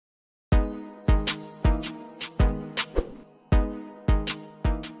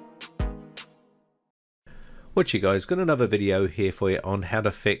What you guys, got another video here for you on how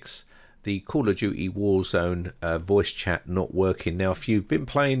to fix the Call of Duty Warzone voice chat not working. Now if you've been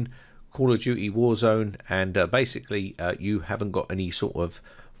playing Call of Duty Warzone and basically you haven't got any sort of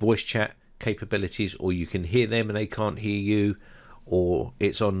voice chat capabilities, or you can hear them and they can't hear you, or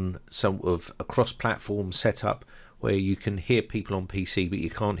it's on some of a cross-platform setup where you can hear people on PC but you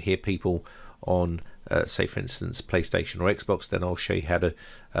can't hear people on say for instance PlayStation or Xbox, then I'll show you how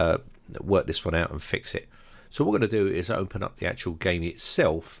to work this one out and fix it. So what we're going to do is open up the actual game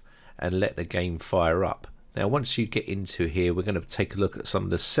itself and let the game fire up. Now once you get into here, we're going to take a look at some of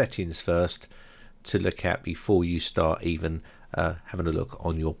the settings first to look at before you start even having a look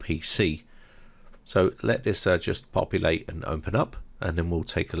on your PC. So let this just populate and open up, and then we'll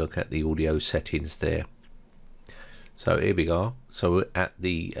take a look at the audio settings there. So here we are. So we're at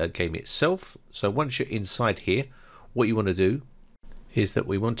the game itself. So once you're inside here, what you want to do is that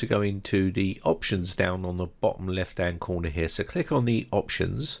we want to go into the options down on the bottom left hand corner here. So click on the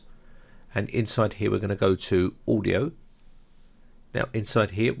options, and inside here we're going to go to audio. Now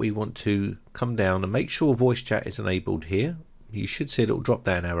inside here we want to come down and make sure voice chat is enabled here. You should see a little drop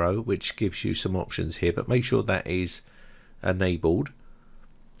down arrow which gives you some options here, but make sure that is enabled.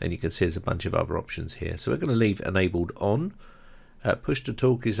 And you can see there's a bunch of other options here, so we're going to leave enabled on. Push to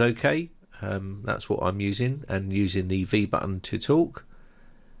talk is okay. That's what I'm using, and using the V button to talk.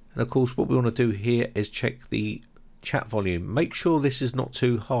 And of course what we want to do here is check the chat volume. Make sure this is not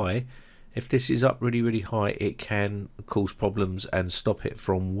too high. If this is up really high, it can cause problems and stop it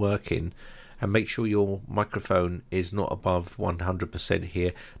from working. And make sure your microphone is not above 100%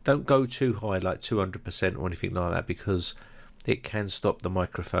 here. Don't go too high like 200% or anything like that, because it can stop the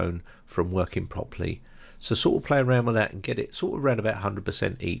microphone from working properly. So sort of play around with that and get it sort of around about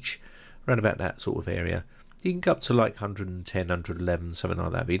 100% each, around about that sort of area. You can go up to like 110, 111, something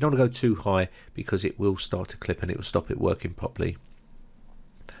like that, but you don't want to go too high because it will start to clip and it will stop it working properly.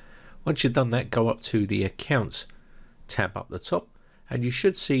 Once you've done that, go up to the accounts tab up the top and you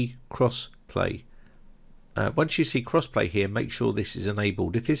should see crossplay. Once you see crossplay here, make sure this is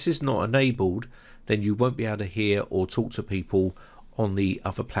enabled. If this is not enabled, then you won't be able to hear or talk to people on the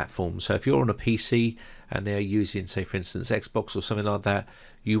other platforms. So if you're on a PC and they're using, say for instance Xbox or something like that,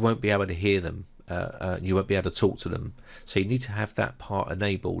 you won't be able to hear them. You won't be able to talk to them. So you need to have that part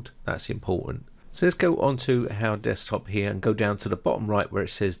enabled. That's important. So let's go on to our desktop here and go down to the bottom right where it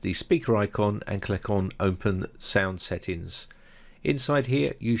says the speaker icon and click on open sound settings. Inside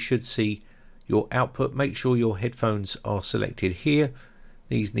here you should see your output. Make sure your headphones are selected here.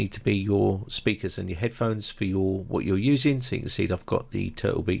 These need to be your speakers and your headphones for what you're using. So you can see that I've got the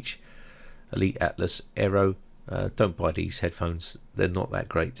Turtle Beach Elite Atlas Aero. Don't buy these headphones, they're not that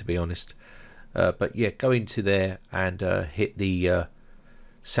great to be honest. But yeah, go into there and hit the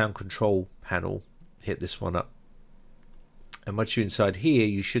sound control panel, hit this one up, and once you're inside here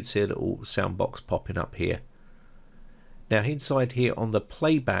you should see a little sound box popping up here. Now inside here on the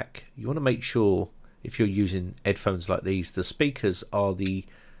playback, you want to make sure if you're using headphones like these, the speakers are the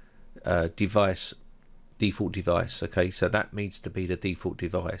default device. Okay, so that needs to be the default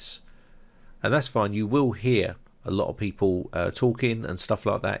device, and that's fine. You will hear a lot of people talking and stuff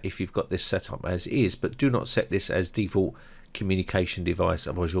like that if you've got this set up as is, but do not set this as default communication device,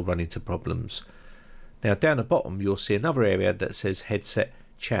 otherwise you'll run into problems. Now down the bottom you'll see another area that says headset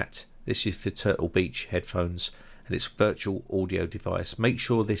chat. This is for Turtle Beach headphones and it's virtual audio device. Make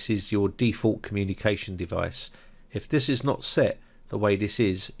sure this is your default communication device. If this is not set the way this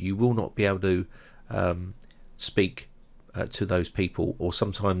is, you will not be able to speak to those people, or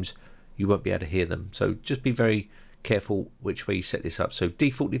sometimes you won't be able to hear them. So just be very careful which way you set this up. So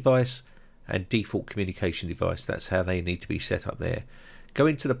default device and default communication device, that's how they need to be set up there. Go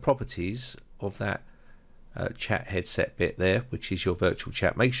into the properties of that chat headset bit there, which is your virtual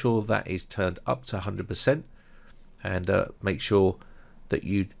chat. Make sure that is turned up to 100%, and make sure that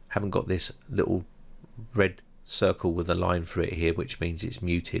you haven't got this little red circle with a line through it here, which means it's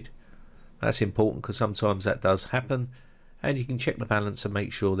muted. That's important because sometimes that does happen, and you can check the balance and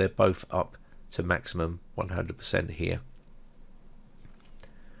make sure they're both up to maximum 100% here.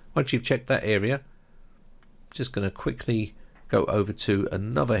 Once you've checked that area, I'm just going to quickly go over to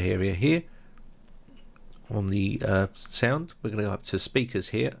another area here on the sound. We're going to go up to speakers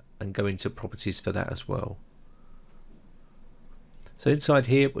here and go into properties for that as well. So inside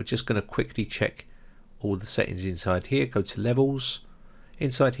here we're just going to quickly check all the settings inside here. Go to levels.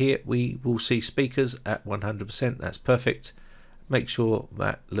 Inside here we will see speakers at 100%. That's perfect. Make sure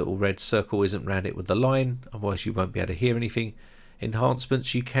that little red circle isn't around it with the line, otherwise you won't be able to hear anything.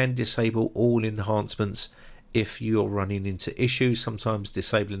 Enhancements, you can disable all enhancements if you're running into issues. Sometimes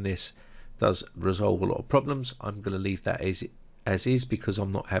disabling this does resolve a lot of problems. I'm going to leave that as is because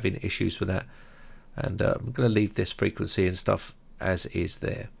I'm not having issues with that, and I'm going to leave this frequency and stuff as is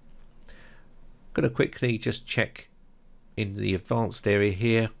there. I'm going to quickly just check in the advanced area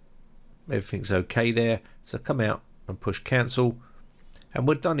here, everything's okay there, so come out and push cancel, and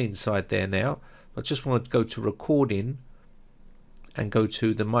we're done inside there now. I just want to go to recording and go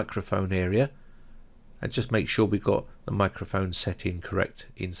to the microphone area and just make sure we've got the microphone setting correct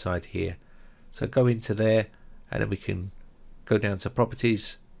inside here. So go into there, and then we can go down to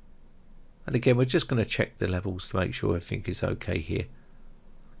properties, and again we're just going to check the levels to make sure everything is okay here.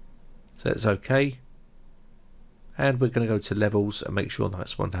 So it's okay, and we're going to go to levels and make sure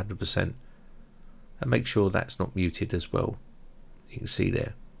that's 100%, and make sure that's not muted as well. You can see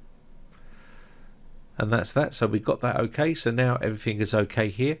there, and that's that. So we've got that okay. So now everything is okay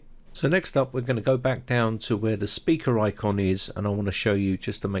here. So next up, we're going to go back down to where the speaker icon is, and I want to show you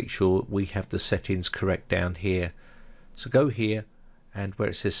just to make sure we have the settings correct down here. So go here, and where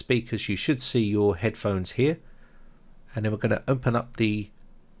it says speakers, you should see your headphones here, and then we're going to open up the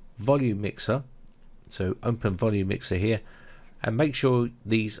volume mixer. So open volume mixer here, and make sure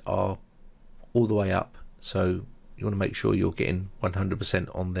these are all the way up. So you want to make sure you're getting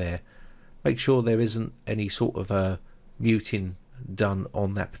 100% on there. Make sure there isn't any sort of a muting done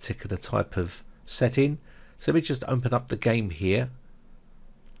on that particular type of setting. So let me just open up the game here,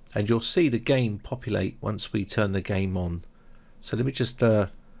 and you'll see the game populate once we turn the game on. So let me just do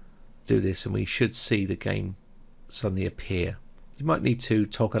this, and we should see the game suddenly appear. You might need to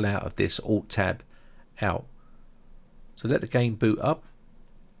toggle out of this Alt Tab out. So let the game boot up,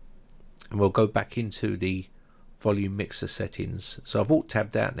 and we'll go back into the volume mixer settings. So I've Alt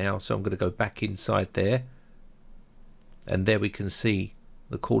Tabbed out now, so I'm going to go back inside there, and there we can see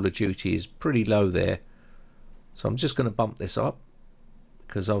the Call of Duty is pretty low there. So I'm just going to bump this up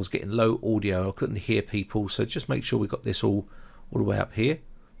because I was getting low audio, I couldn't hear people. So just make sure we got this all the way up here,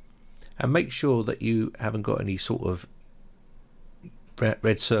 and make sure that you haven't got any sort of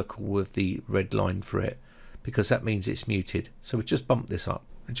red circle with the red line for it, because that means it's muted. So we just bump this up,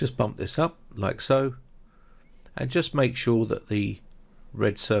 and just bump this up like so, and just make sure that the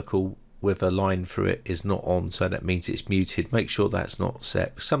red circle with a line through it is not on, so that means it's muted. Make sure that's not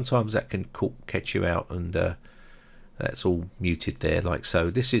set. Sometimes that can catch you out, and that's all muted there like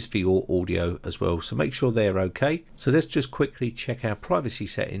so. This is for your audio as well, so make sure they're okay. So let's just quickly check our privacy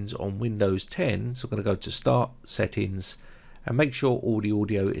settings on Windows 10. So I'm going to go to Start, Settings, and make sure all the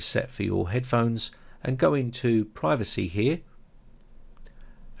audio is set for your headphones, and go into privacy here,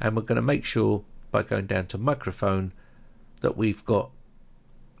 and we're going to make sure by going down to microphone that we've got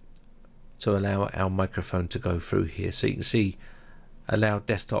to allow our microphone to go through here. So you can see allow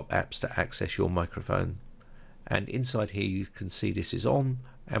desktop apps to access your microphone, and inside here you can see this is on,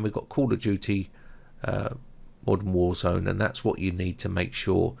 and we've got Call of Duty Modern Warzone, and that's what you need to make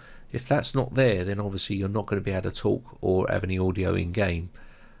sure. If that's not there, then obviously you're not going to be able to talk or have any audio in game,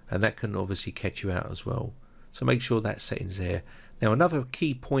 and that can obviously catch you out as well. So make sure that setting's there. Now another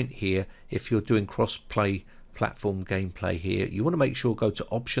key point here, if you're doing cross-play platform gameplay here, you want to make sure go to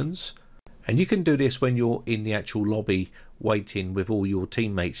options, and you can do this when you're in the actual lobby waiting with all your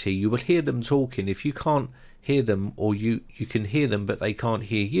teammates here. You will hear them talking. If you can't hear them, or you can hear them but they can't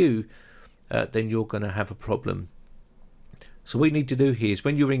hear you, then you're going to have a problem. So what you need to do here is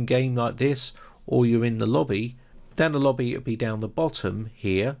when you're in game like this, or you're in the lobby, down the lobby it'll be down the bottom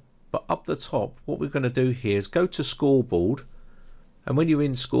here, but up the top what we're going to do here is go to scoreboard, and when you're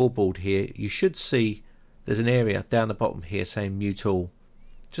in scoreboard here you should see there's an area down the bottom here saying mute all.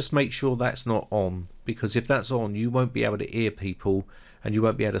 Just make sure that's not on, because if that's on you won't be able to hear people, and you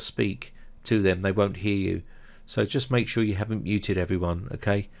won't be able to speak to them, they won't hear you. So just make sure you haven't muted everyone,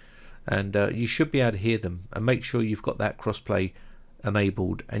 okay? And you should be able to hear them, and make sure you've got that crossplay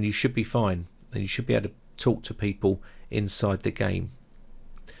enabled, and you should be fine, and you should be able to talk to people inside the game.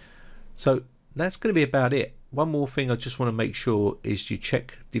 So that's going to be about it. One more thing I just want to make sure is you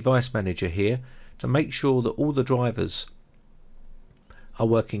check device manager here to make sure that all the drivers are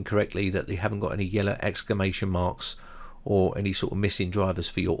working correctly, that they haven't got any yellow exclamation marks or any sort of missing drivers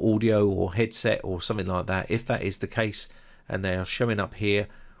for your audio or headset or something like that. If that is the case and they are showing up here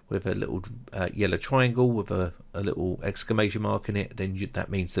with a little yellow triangle with a little exclamation mark in it, then that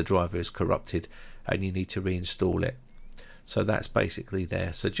means the driver is corrupted and you need to reinstall it. So that's basically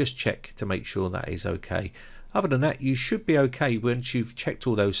there. So just check to make sure that is okay. Other than that, you should be okay. Once you've checked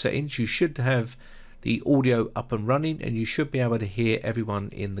all those settings, you should have the audio up and running, and you should be able to hear everyone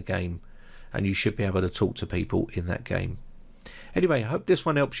in the game, and you should be able to talk to people in that game. Anyway, I hope this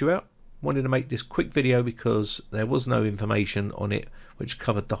one helps you out. Wanted to make this quick video because there was no information on it which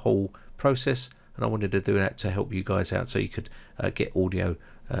covered the whole process, and I wanted to do that to help you guys out so you could get audio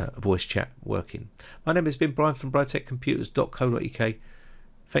voice chat working. My name has been Brian from briteccomputers.co.uk.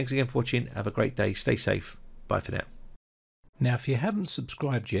 Thanks again for watching. Have a great day. Stay safe. Bye for now. Now, if you haven't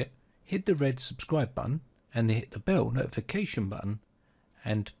subscribed yet, hit the red subscribe button and then hit the bell notification button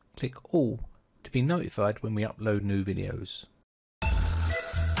and click all to be notified when we upload new videos.